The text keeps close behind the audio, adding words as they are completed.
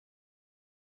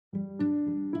Well,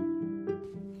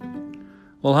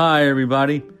 hi,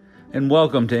 everybody, and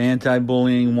welcome to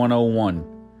Anti-Bullying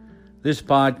 101. This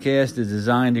podcast is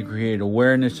designed to create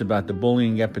awareness about the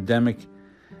bullying epidemic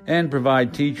and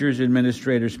provide teachers,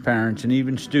 administrators, parents, and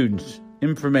even students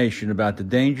information about the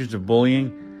dangers of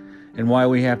bullying and why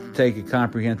we have to take a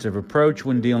comprehensive approach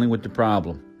when dealing with the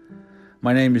problem.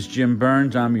 My name is Jim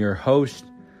Burns. I'm your host.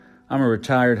 I'm a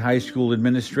retired high school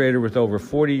administrator with over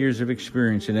 40 years of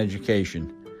experience in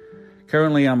education.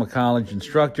 Currently, I'm a college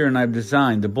instructor, and I've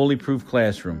designed the Bully Proof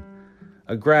Classroom,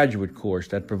 a graduate course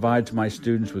that provides my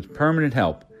students with permanent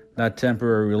help, not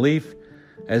temporary relief,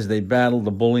 as they battle the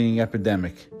bullying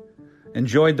epidemic.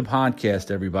 Enjoyed the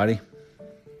podcast, everybody.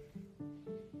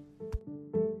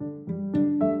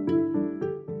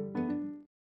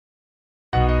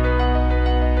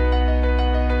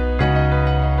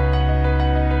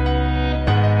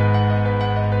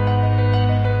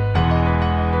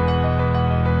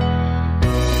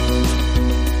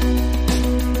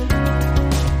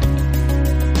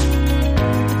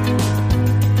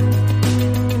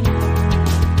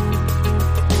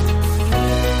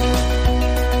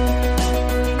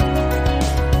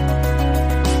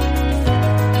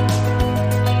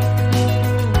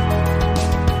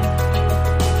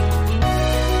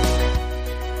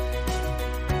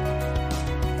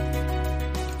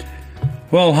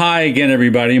 Well, hi again,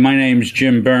 everybody. My name is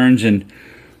Jim Burns, and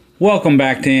welcome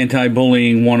back to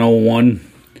Anti-Bullying 101.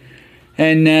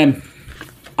 And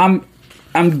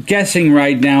I'm guessing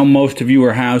right now most of you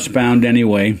are housebound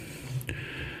anyway,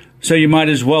 so you might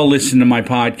as well listen to my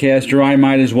podcast, or I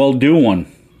might as well do one.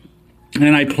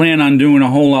 And I plan on doing a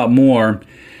whole lot more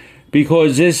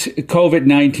because this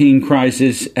COVID-19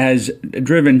 crisis has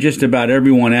driven just about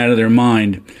everyone out of their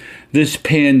mind. This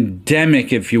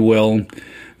pandemic, if you will,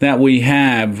 that we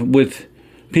have, with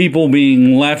people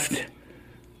being left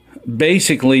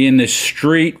basically in the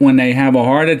street when they have a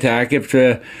heart attack. If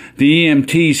the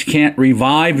EMTs can't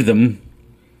revive them,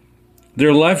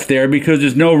 they're left there because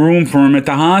there's no room for them at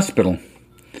the hospital.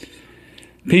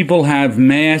 People have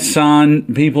masks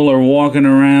on. People are walking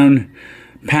around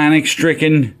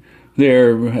panic-stricken.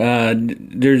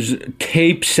 There's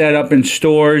tape set up in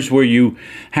stores where you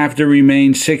have to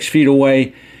remain 6 feet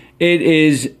away. It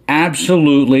is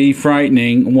absolutely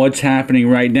frightening what's happening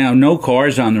right now. No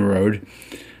cars on the road.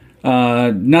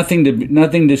 Nothing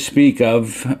to speak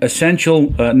of.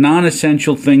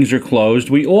 Non-essential things are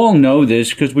closed. We all know this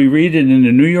because we read it in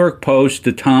the New York Post,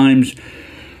 the Times.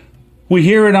 We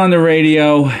hear it on the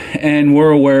radio, and we're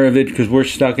aware of it because we're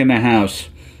stuck in the house.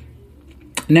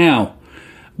 Now,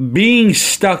 being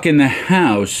stuck in the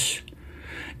house,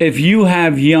 if you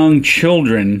have young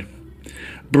children,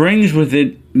 brings with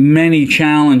it many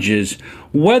challenges.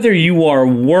 Whether you are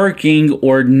working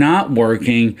or not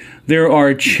working, there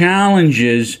are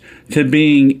challenges to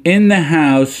being in the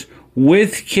house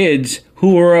with kids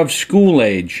who are of school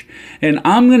age. And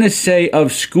I'm going to say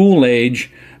of school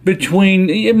age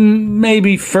between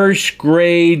maybe first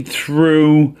grade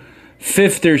through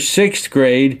fifth or sixth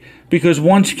grade, because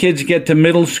once kids get to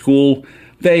middle school,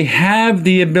 they have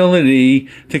the ability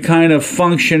to kind of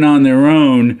function on their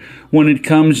own when it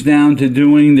comes down to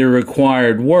doing their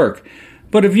required work.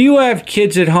 But if you have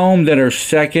kids at home that are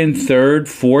second, third,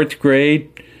 fourth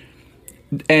grade,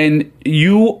 and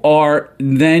you are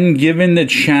then given the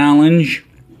challenge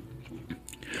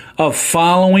of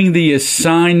following the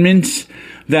assignments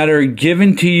that are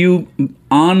given to you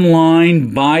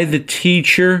online by the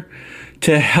teacher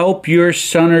to help your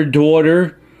son or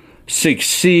daughter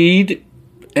succeed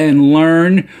and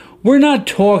learn. We're not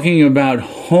talking about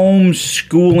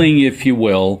homeschooling, if you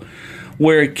will,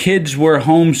 where kids were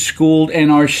homeschooled and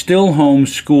are still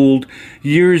homeschooled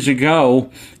years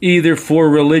ago, either for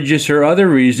religious or other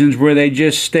reasons, where they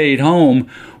just stayed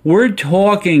home. We're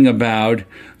talking about,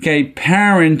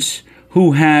 parents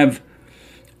who have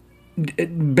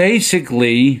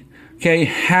basically,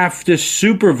 have to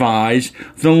supervise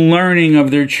the learning of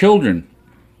their children.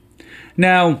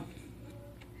 Now,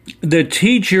 the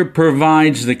teacher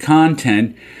provides the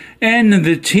content, and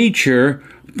the teacher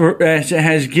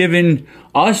has given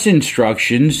us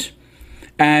instructions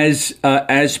as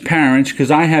parents,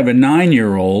 because I have a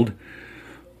 9-year-old,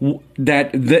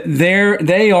 that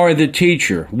they are the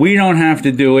teacher. We don't have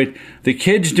to do it. The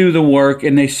kids do the work,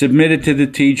 and they submit it to the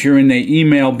teacher, and they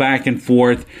email back and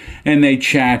forth, and they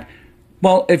chat.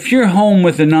 Well, if you're home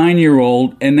with a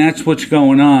 9-year-old and that's what's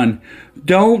going on,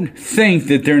 don't think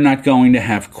that they're not going to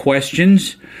have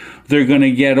questions. They're going to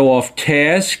get off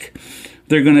task.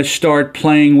 They're going to start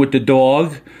playing with the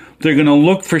dog. They're going to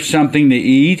look for something to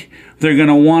eat. They're going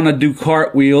to want to do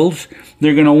cartwheels.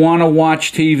 They're going to want to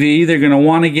watch TV. They're going to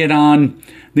want to get on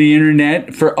the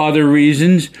internet for other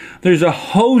reasons. There's a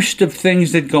host of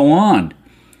things that go on.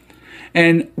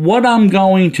 And what I'm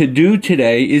going to do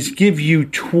today is give you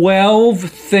 12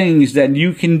 things that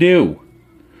you can do.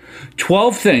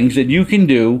 12 things that you can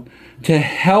do to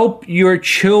help your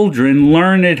children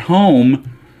learn at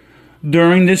home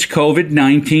during this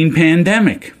COVID-19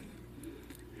 pandemic.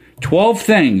 12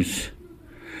 things.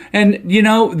 And,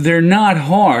 they're not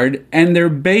hard, and they're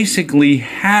basically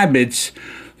habits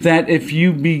that if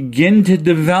you begin to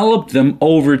develop them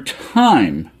over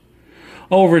time,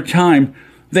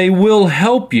 they will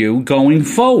help you going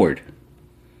forward.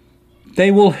 They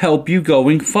will help you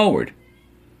going forward.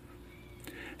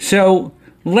 So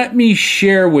let me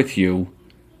share with you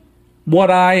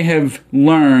what I have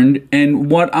learned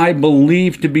and what I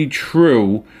believe to be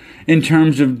true in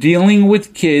terms of dealing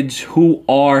with kids who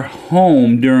are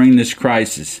home during this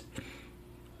crisis.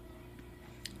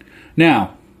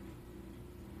 Now,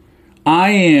 I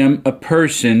am a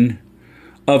person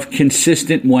of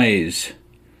consistent ways.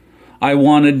 I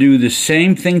want to do the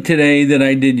same thing today that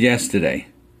I did yesterday.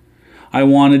 I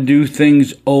want to do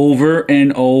things over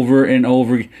and over and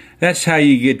over. That's how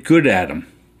you get good at them,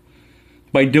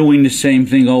 by doing the same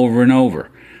thing over and over.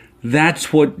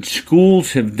 That's what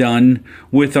schools have done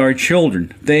with our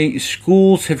children.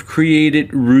 Schools have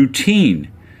created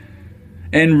routine.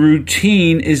 And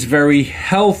routine is very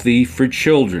healthy for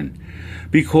children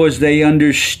because they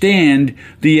understand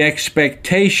the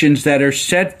expectations that are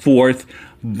set forth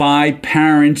by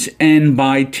parents and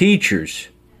by teachers.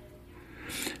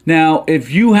 Now,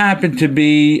 if you happen to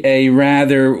be a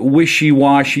rather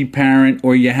wishy-washy parent,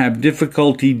 or you have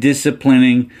difficulty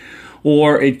disciplining,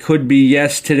 or it could be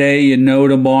yes today and no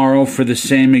tomorrow for the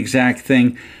same exact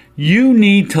thing, you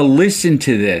need to listen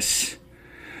to this,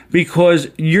 because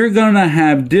you're going to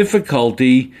have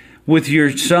difficulty with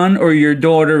your son or your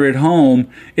daughter at home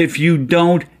if you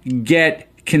don't get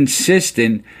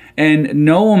consistent, and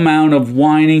no amount of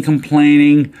whining,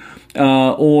 complaining,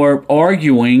 or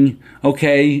arguing,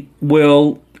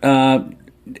 will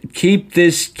keep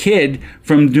this kid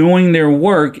from doing their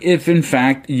work if, in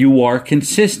fact, you are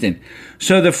consistent.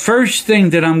 So the first thing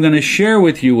that I'm going to share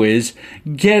with you is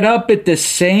get up at the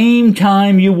same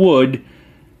time you would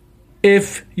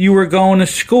if you were going to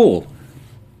school.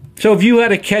 So if you had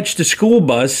to catch the school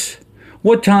bus,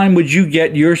 what time would you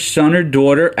get your son or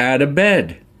daughter out of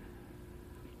bed?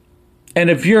 And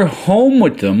if you're home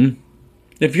with them,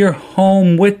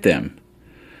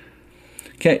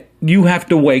 you have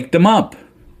to wake them up.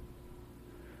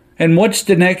 And what's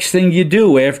the next thing you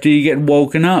do after you get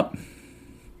woken up?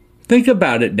 Think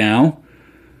about it now.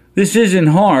 This isn't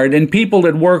hard, and people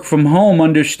that work from home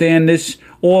understand this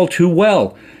all too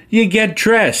well. You get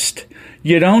dressed.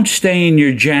 You don't stay in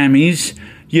your jammies.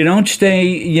 You don't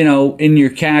stay, in your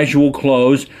casual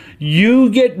clothes. You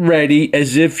get ready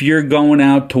as if you're going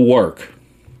out to work.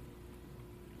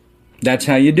 That's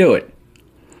how you do it.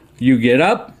 You get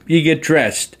up, you get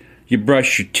dressed. You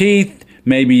brush your teeth,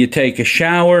 maybe you take a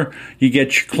shower, you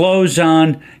get your clothes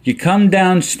on, you come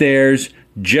downstairs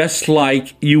just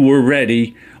like you were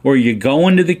ready, or you go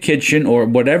into the kitchen or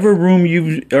whatever room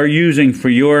you are using for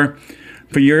your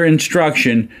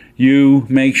instruction, you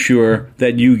make sure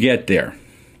that you get there.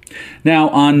 Now,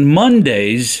 on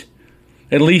Mondays,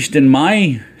 at least in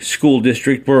my school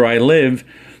district where I live,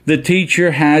 the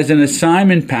teacher has an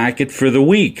assignment packet for the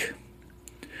week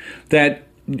that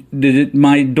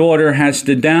my daughter has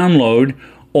to download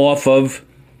off of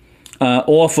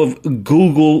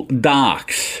Google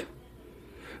Docs.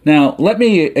 Now, let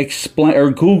me explain, or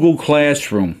Google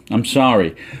Classroom. I'm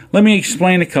sorry. Let me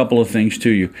explain a couple of things to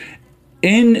you.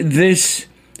 In this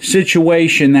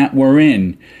situation that we're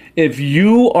in, if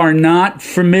you are not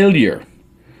familiar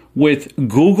with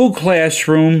Google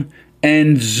Classroom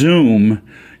and Zoom,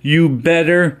 you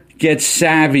better get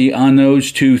savvy on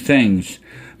those two things,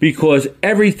 because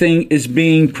everything is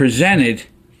being presented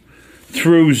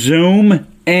through Zoom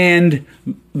and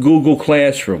Google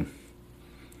Classroom.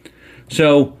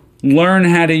 So learn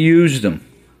how to use them.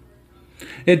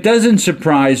 It doesn't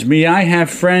surprise me. I have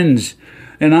friends,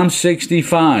 and I'm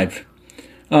 65,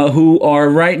 who are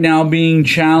right now being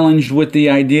challenged with the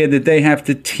idea that they have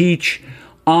to teach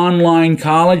online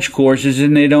college courses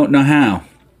and they don't know how.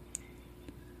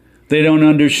 They don't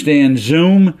understand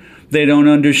Zoom. They don't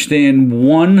understand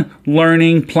one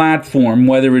learning platform,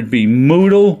 whether it be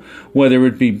Moodle, whether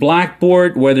it be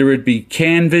Blackboard, whether it be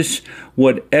Canvas,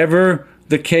 whatever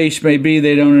the case may be,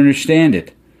 they don't understand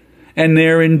it. and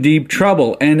they're in deep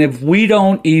trouble. And if we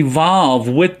don't evolve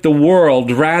with the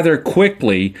world rather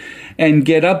quickly and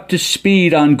get up to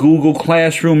speed on Google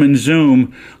Classroom and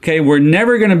Zoom, okay, we're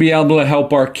never going to be able to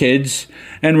help our kids,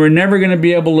 and we're never going to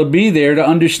be able to be there to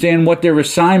understand what their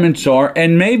assignments are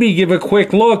and maybe give a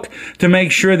quick look to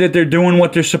make sure that they're doing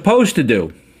what they're supposed to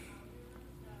do.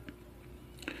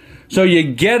 So you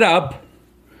get up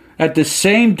at the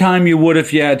same time you would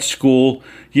if you had school,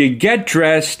 you get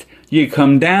dressed, you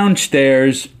come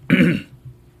downstairs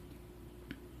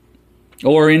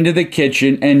or into the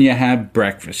kitchen and you have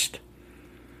breakfast.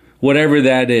 Whatever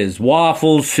that is.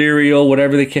 Waffles, cereal,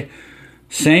 whatever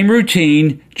same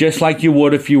routine, just like you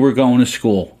would if you were going to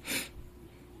school.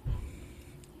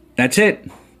 That's it.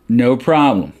 No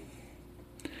problem.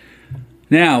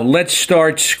 Now, let's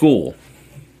start school.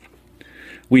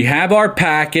 We have our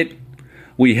packet.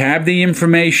 We have the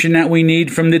information that we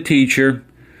need from the teacher.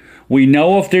 We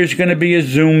know if there's going to be a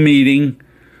Zoom meeting.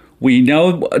 We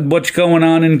know what's going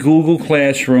on in Google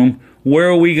Classroom. Where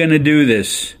are we going to do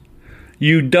this?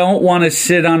 You don't want to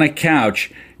sit on a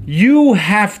couch. You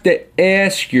have to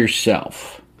ask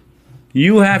yourself.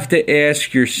 You have to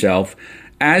ask yourself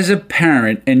as a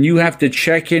parent, and you have to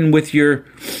check in with your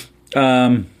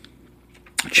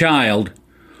child.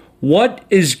 What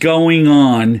is going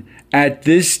on at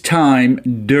this time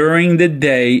during the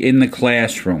day in the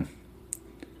classroom?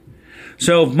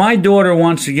 So if my daughter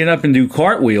wants to get up and do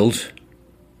cartwheels,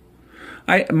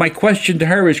 my question to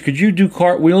her is, could you do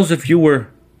cartwheels if you were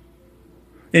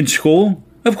in school?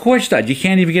 Of course not. You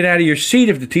can't even get out of your seat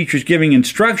if the teacher's giving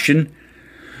instruction.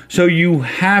 So you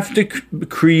have to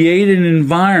create an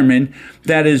environment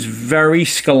that is very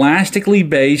scholastically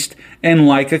based and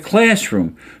like a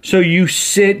classroom. So you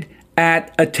sit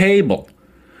at a table.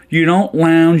 You don't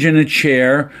lounge in a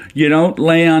chair. You don't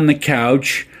lay on the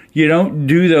couch. You don't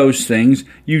do those things.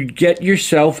 You get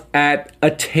yourself at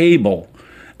a table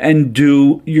and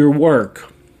do your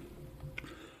work.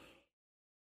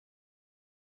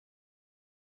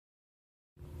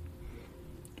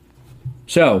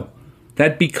 So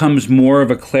that becomes more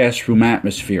of a classroom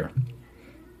atmosphere.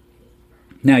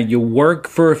 Now, you work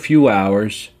for a few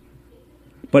hours,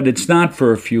 but it's not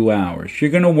for a few hours.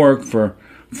 You're going to work for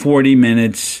 40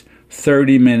 minutes,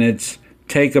 30 minutes,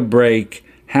 take a break,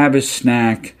 have a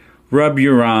snack, rub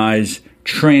your eyes,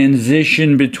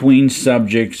 transition between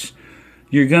subjects.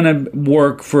 You're going to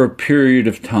work for a period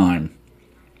of time.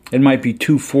 It might be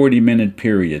 2 40-minute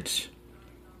periods.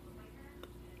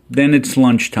 Then it's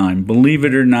lunchtime. Believe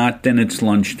it or not, then it's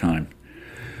lunchtime.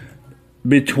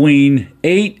 Between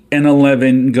 8 and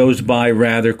 11 goes by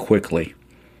rather quickly.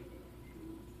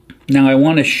 Now, I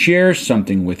want to share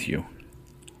something with you,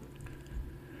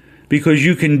 because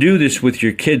you can do this with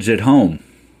your kids at home.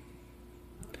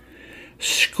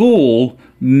 School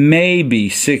may be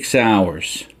 6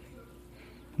 hours.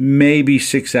 Maybe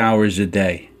 6 hours a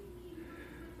day.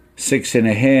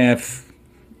 6.5,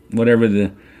 whatever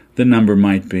the number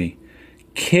might be.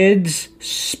 Kids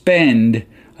spend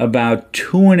about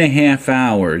 2.5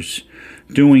 hours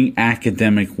doing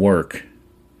academic work.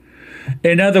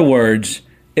 In other words,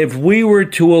 if we were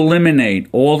to eliminate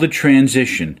all the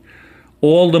transition,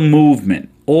 all the movement,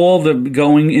 all the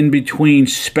going in between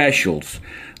specials,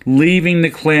 leaving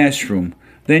the classroom,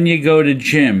 then you go to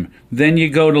gym, then you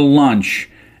go to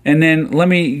lunch, and then let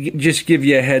me just give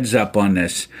you a heads up on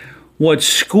this. What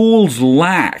schools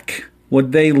lack,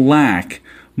 what they lack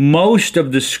most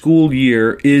of the school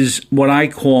year is what I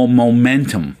call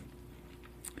momentum.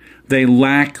 They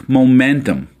lack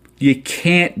momentum. You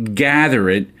can't gather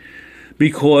it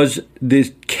because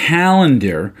the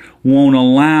calendar won't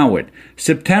allow it.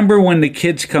 September, when the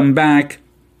kids come back,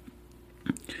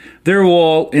 they're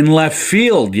all in left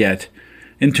field yet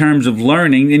in terms of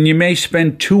learning, and you may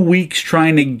spend 2 weeks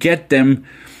trying to get them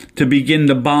to begin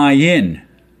to buy in.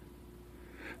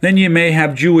 Then you may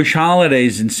have Jewish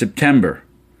holidays in September,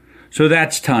 so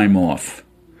that's time off.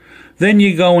 Then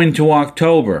you go into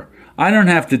October. I don't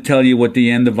have to tell you what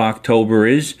the end of October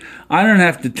is. I don't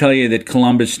have to tell you that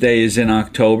Columbus Day is in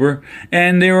October,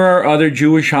 and there are other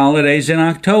Jewish holidays in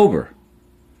October.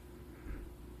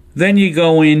 Then you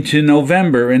go into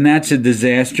November, and that's a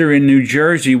disaster in New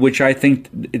Jersey, which I think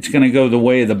it's going to go the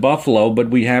way of the buffalo, but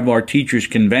we have our teachers'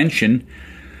 convention,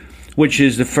 which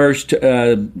is the first,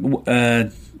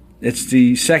 it's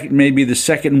the second, maybe the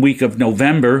second week of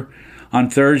November on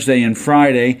Thursday and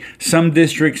Friday. Some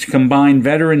districts combine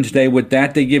Veterans Day with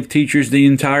that. They give teachers the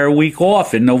entire week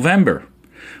off in November.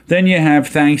 Then you have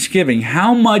Thanksgiving.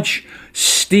 How much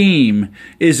steam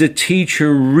is a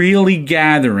teacher really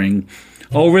gathering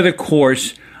over the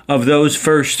course of those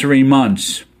first 3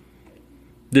 months?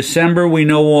 December, we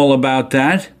know all about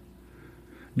that.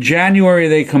 January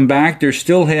they come back, they're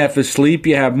still half asleep.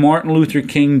 You have Martin Luther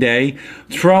King Day.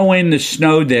 Throw in the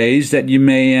snow days that you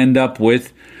may end up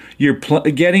with. You're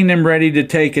getting them ready to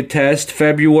take a test.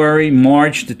 February,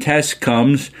 March, the test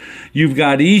comes. You've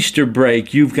got Easter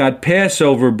break. You've got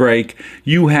Passover break.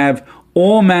 You have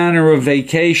all manner of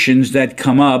vacations that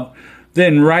come up.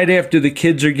 Then right after the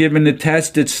kids are given the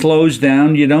test, it slows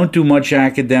down. You don't do much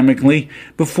academically.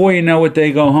 Before you know it,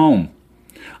 they go home.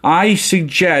 I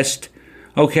suggest,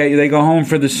 okay, they go home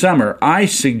for the summer. I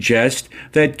suggest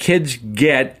that kids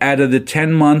get out of the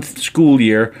 10-month school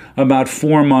year about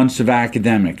 4 months of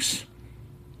academics.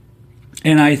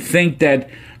 And I think that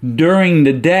during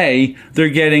the day, they're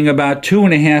getting about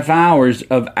 2.5 hours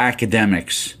of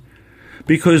academics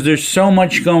because there's so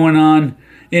much going on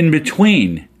in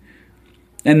between.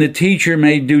 And the teacher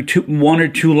may do 1 or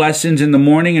 2 lessons in the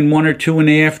morning and 1 or 2 in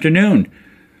the afternoon.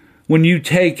 When you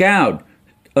take out,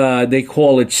 they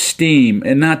call it STEAM,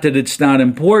 and not that it's not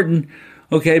important,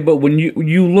 okay, but when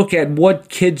you look at what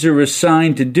kids are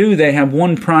assigned to do, they have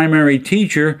one primary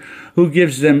teacher who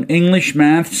gives them English,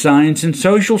 math, science, and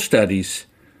social studies.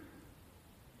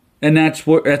 And that's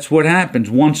what happens.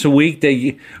 Once a week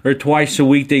or twice a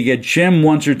week they get gym.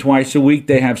 Once or twice a week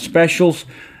they have specials,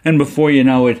 and before you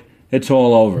know it, it's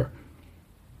all over.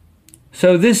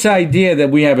 So this idea that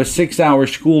we have a 6-hour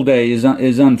school day is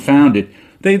unfounded.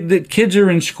 The kids are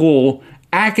in school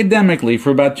academically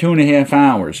for about 2.5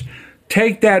 hours.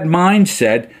 Take that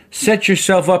mindset, set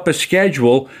yourself up a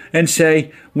schedule, and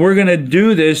say, we're going to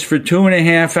do this for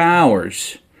 2.5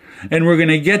 hours, and we're going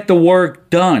to get the work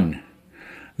done.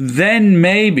 Then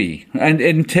maybe,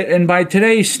 and by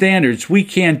today's standards, we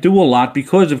can't do a lot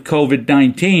because of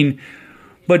COVID-19,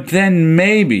 but then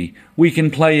maybe we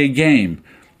can play a game.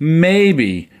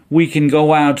 Maybe we can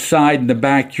go outside in the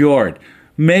backyard.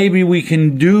 Maybe we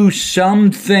can do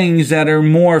some things that are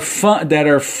more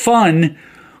fun,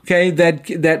 okay,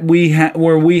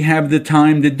 where we have the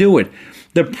time to do it.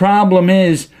 The problem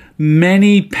is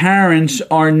many parents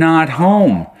are not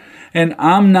home. And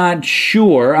I'm not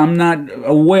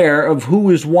aware of who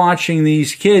is watching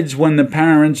these kids when the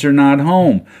parents are not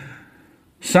home.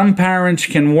 Some parents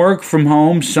can work from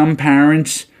home. Some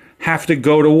parents have to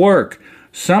go to work.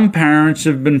 Some parents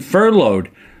have been furloughed.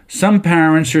 Some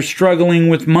parents are struggling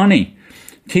with money.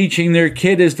 Teaching their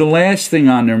kid is the last thing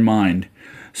on their mind.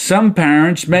 Some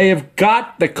parents may have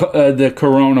got the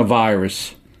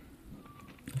coronavirus.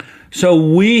 So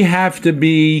we have to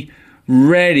be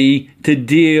ready to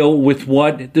deal with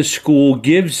what the school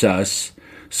gives us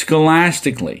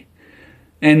scholastically.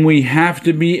 And we have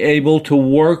to be able to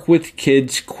work with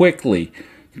kids quickly.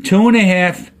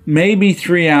 2.5, maybe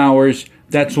 3 hours,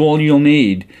 that's all you'll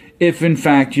need if in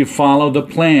fact you follow the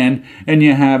plan and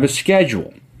you have a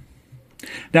schedule.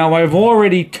 Now I've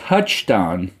already touched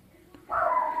on,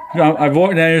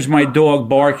 there's my dog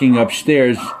barking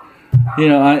upstairs. You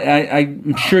know,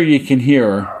 I'm sure you can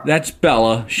hear her. That's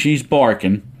Bella. She's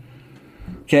barking.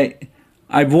 Okay.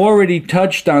 I've already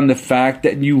touched on the fact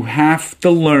that you have to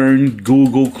learn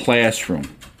Google Classroom.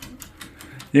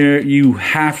 You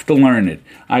have to learn it.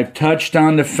 I've touched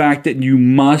on the fact that you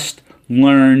must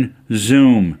learn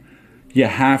Zoom. You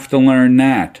have to learn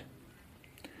that.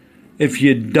 If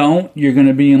you don't, you're going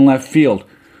to be in left field.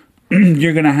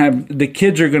 The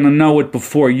kids are going to know it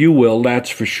before you will, that's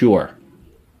for sure.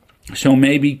 So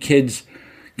maybe kids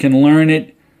can learn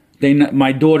it.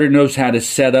 My daughter knows how to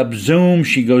set up Zoom.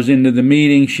 She goes into the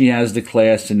meeting, she has the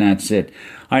class, and that's it.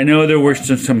 I know there were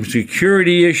some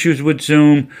security issues with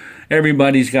Zoom.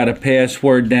 Everybody's got a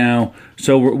password now,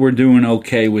 so we're doing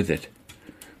okay with it.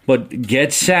 But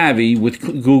get savvy with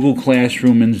Google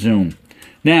Classroom and Zoom.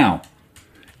 Now,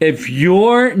 if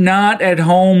you're not at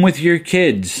home with your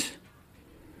kids,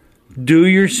 do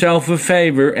yourself a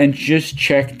favor and just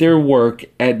check their work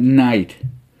at night.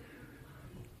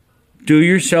 Do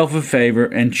yourself a favor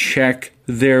and check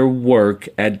their work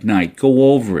at night.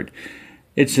 Go over it.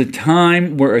 It's a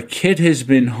time where a kid has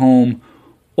been home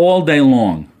all day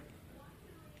long.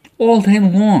 All day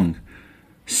long.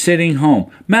 Sitting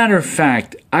home. Matter of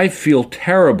fact, I feel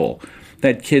terrible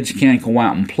that kids can't go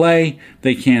out and play.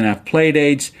 They can't have play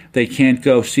dates. They can't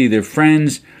go see their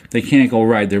friends. They can't go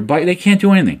ride their bike. They can't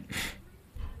do anything.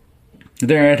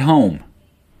 They're at home.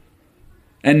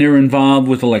 And they're involved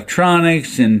with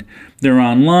electronics, and they're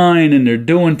online, and they're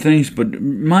doing things. But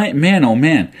oh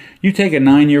man, you take a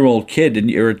 9-year-old kid,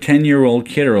 or a 10-year-old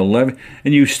kid, or 11,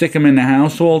 and you stick them in the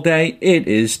house all day, it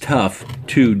is tough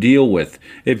to deal with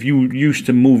if you're used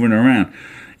to moving around.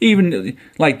 Even,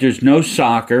 like, there's no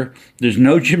soccer, there's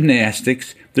no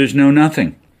gymnastics, there's no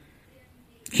nothing.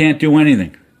 Can't do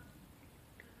anything.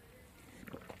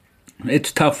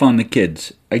 It's tough on the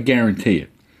kids, I guarantee it.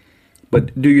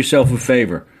 But do yourself a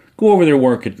favor. Go over their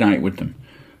work at night with them.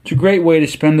 It's a great way to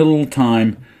spend a little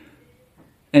time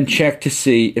and check to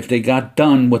see if they got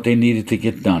done what they needed to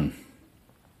get done.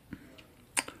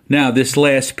 Now, this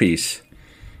last piece.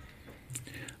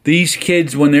 These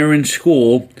kids, when they're in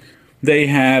school, they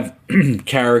have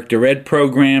character ed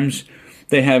programs.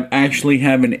 They actually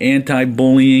have an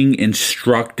anti-bullying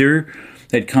instructor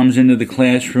that comes into the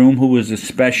classroom who is a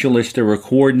specialist or a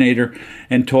coordinator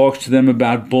and talks to them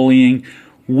about bullying.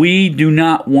 We do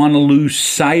not want to lose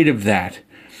sight of that.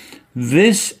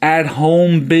 This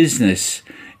at-home business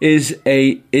is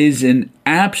an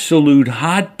absolute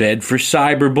hotbed for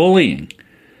cyberbullying,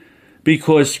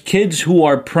 because kids who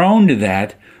are prone to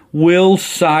that will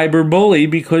cyberbully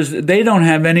because they don't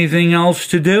have anything else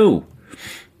to do.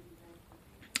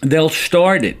 They'll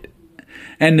start it,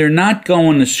 and they're not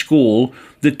going to school.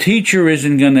 The teacher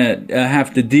isn't going to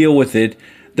have to deal with it.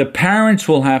 The parents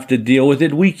will have to deal with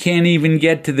it. We can't even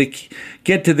get to the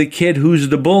kid who's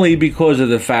the bully because of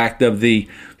the fact of the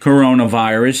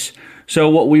coronavirus. So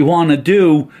what we want to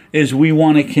do is we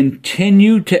want to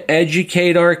continue to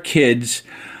educate our kids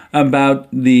about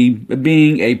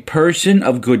being a person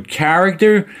of good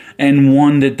character and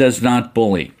one that does not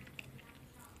bully.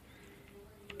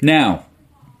 Now,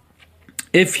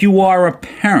 if you are a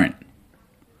parent,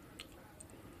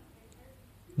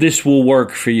 this will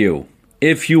work for you.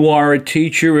 If you are a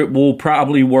teacher, it will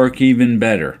probably work even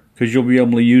better because you'll be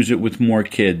able to use it with more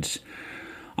kids.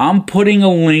 I'm putting a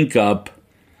link up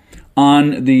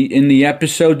in the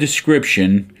episode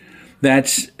description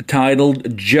that's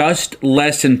titled Just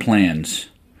Lesson Plans.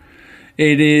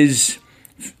 It is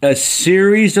a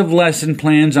series of lesson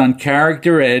plans on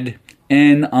character ed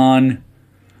and on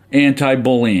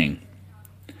anti-bullying.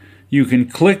 You can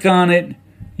click on it.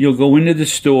 You'll go into the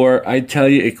store. I tell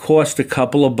you, it costs a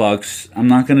couple of bucks. I'm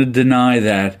not going to deny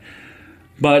that.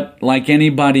 But like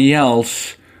anybody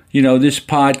else, this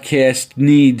podcast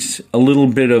needs a little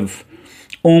bit of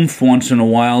oomph once in a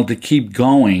while to keep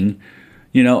going.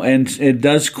 And it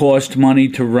does cost money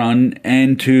to run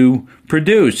and to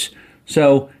produce.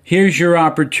 So here's your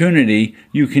opportunity.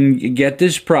 You can get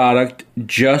this product,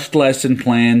 Just Lesson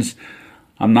Plans.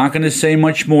 I'm not going to say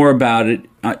much more about it.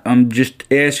 I'm just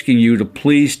asking you to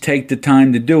please take the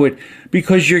time to do it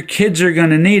because your kids are going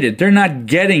to need it. They're not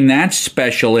getting that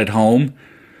special at home.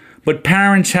 But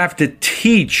parents have to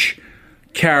teach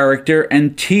character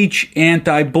and teach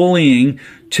anti-bullying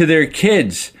to their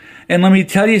kids. And let me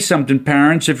tell you something,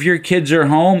 parents, if your kids are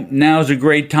home, now's a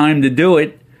great time to do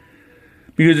it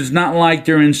because it's not like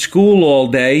they're in school all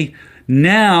day.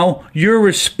 Now you're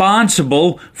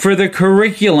responsible for the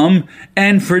curriculum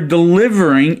and for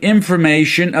delivering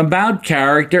information about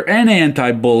character and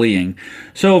anti-bullying.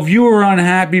 So if you were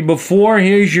unhappy before,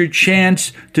 here's your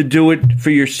chance to do it for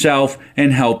yourself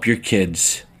and help your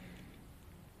kids.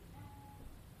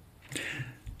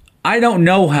 I don't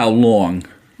know how long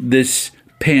this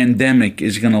pandemic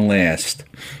is going to last.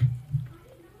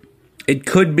 It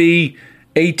could be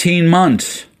 18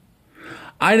 months.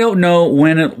 I don't know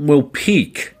when it will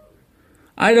peak.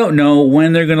 I don't know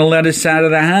when they're going to let us out of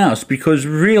the house because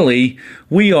really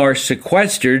we are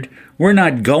sequestered. We're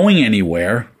not going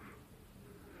anywhere.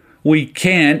 We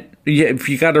can't. If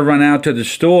you got to run out to the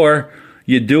store,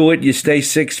 you do it. You stay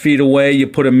 6 feet away. You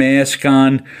put a mask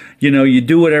on. You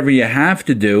do whatever you have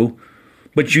to do.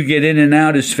 But you get in and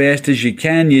out as fast as you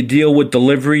can. You deal with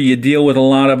delivery. You deal with a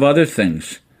lot of other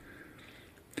things.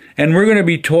 And we're going to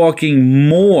be talking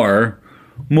more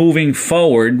moving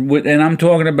forward, and I'm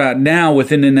talking about now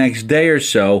within the next day or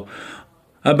so,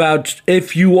 about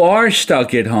if you are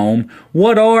stuck at home,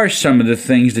 what are some of the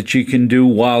things that you can do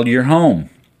while you're home?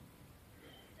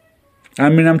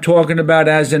 I'm talking about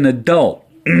as an adult.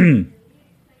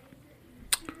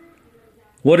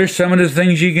 What are some of the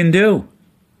things you can do?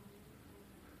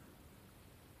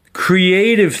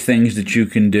 Creative things that you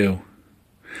can do.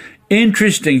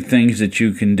 Interesting things that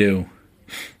you can do.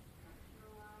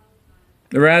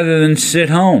 Rather than sit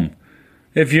home.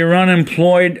 If you're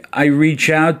unemployed, I reach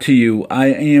out to you. I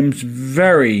am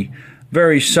very,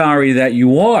 very sorry that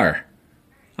you are.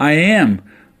 I am.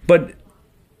 But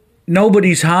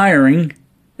nobody's hiring,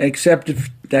 except if,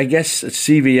 I guess,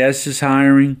 CVS is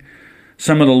hiring.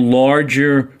 Some of the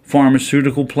larger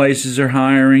pharmaceutical places are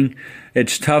hiring.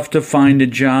 It's tough to find a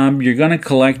job. You're going to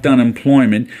collect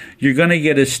unemployment. You're going to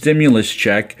get a stimulus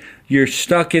check. You're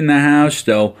stuck in the house,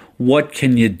 though. What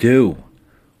can you do?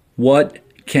 What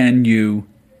can you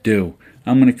do?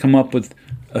 I'm going to come up with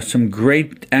some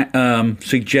great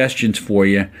suggestions for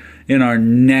you in our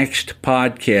next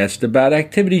podcast about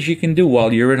activities you can do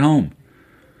while you're at home.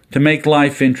 to make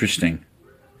life interesting.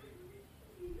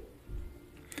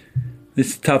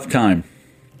 It's a tough time.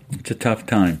 It's a tough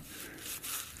time.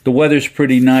 The weather's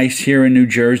pretty nice here in New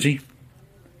Jersey.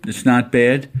 It's not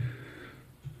bad.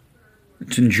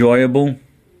 It's enjoyable.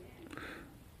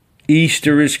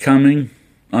 Easter is coming.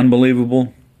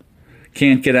 Unbelievable.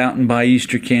 Can't get out and buy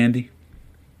Easter candy.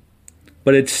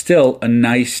 But it's still a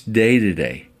nice day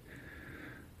today.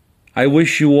 I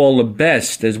wish you all the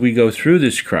best as we go through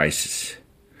this crisis.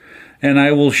 And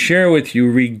I will share with you,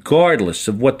 regardless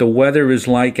of what the weather is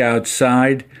like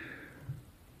outside,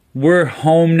 we're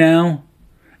home now,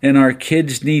 and our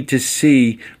kids need to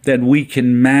see that we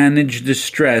can manage the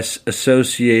stress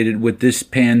associated with this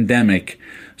pandemic.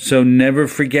 So never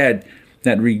forget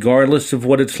that regardless of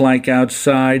what it's like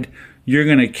outside, you're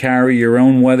going to carry your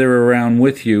own weather around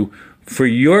with you for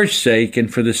your sake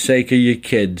and for the sake of your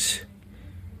kids.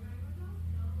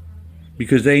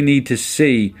 Because they need to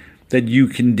see that you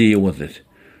can deal with it.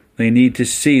 They need to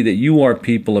see that you are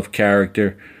people of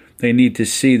character. They need to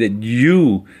see that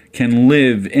you can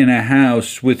live in a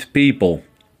house with people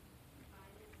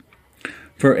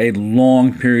for a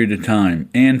long period of time.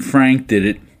 Anne Frank did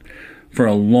it for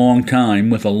a long time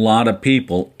with a lot of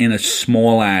people in a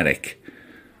small attic.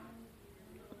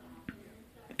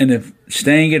 And if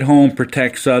staying at home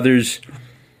protects others,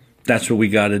 that's what we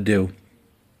got to do.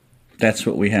 That's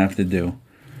what we have to do.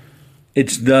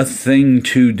 It's the thing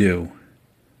to do.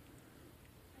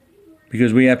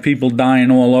 Because we have people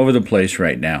dying all over the place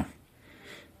right now.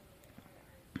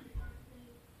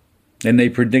 And they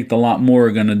predict a lot more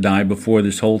are going to die before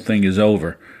this whole thing is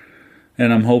over.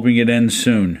 And I'm hoping it ends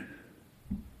soon.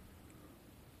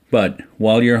 But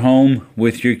while you're home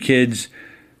with your kids,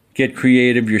 get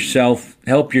creative yourself.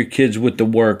 Help your kids with the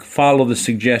work. Follow the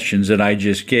suggestions that I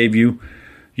just gave you.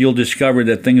 You'll discover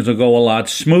that things will go a lot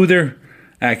smoother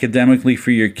academically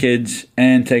for your kids.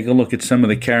 And take a look at some of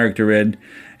the character ed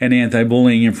and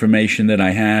anti-bullying information that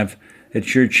I have.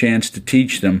 It's your chance to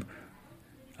teach them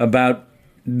about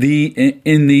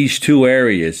in these two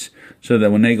areas so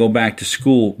that when they go back to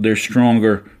school, they're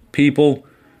stronger people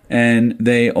and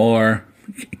they are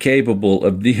capable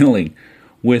of dealing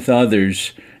with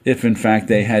others if in fact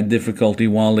they had difficulty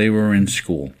while they were in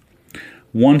school.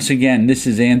 Once again, this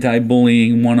is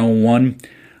Anti-Bullying 101.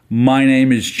 My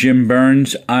name is Jim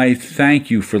Burns. I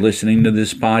thank you for listening to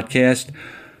this podcast.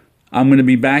 I'm going to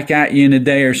be back at you in a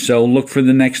day or so. Look for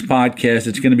the next podcast.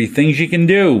 It's going to be things you can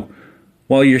do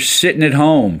while you're sitting at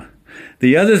home.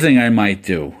 The other thing I might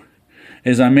do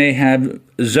is I may have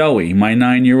Zoe, my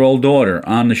 9-year-old daughter,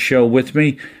 on the show with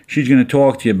me. She's going to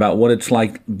talk to you about what it's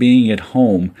like being at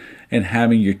home and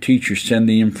having your teacher send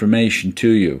the information to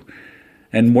you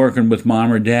and working with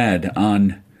mom or dad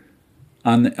on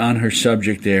her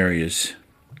subject areas.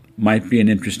 Might be an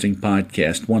interesting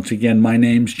podcast. Once again, my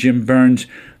name's Jim Burns.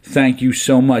 Thank you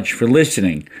so much for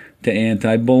listening to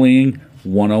Anti-Bullying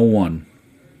 101.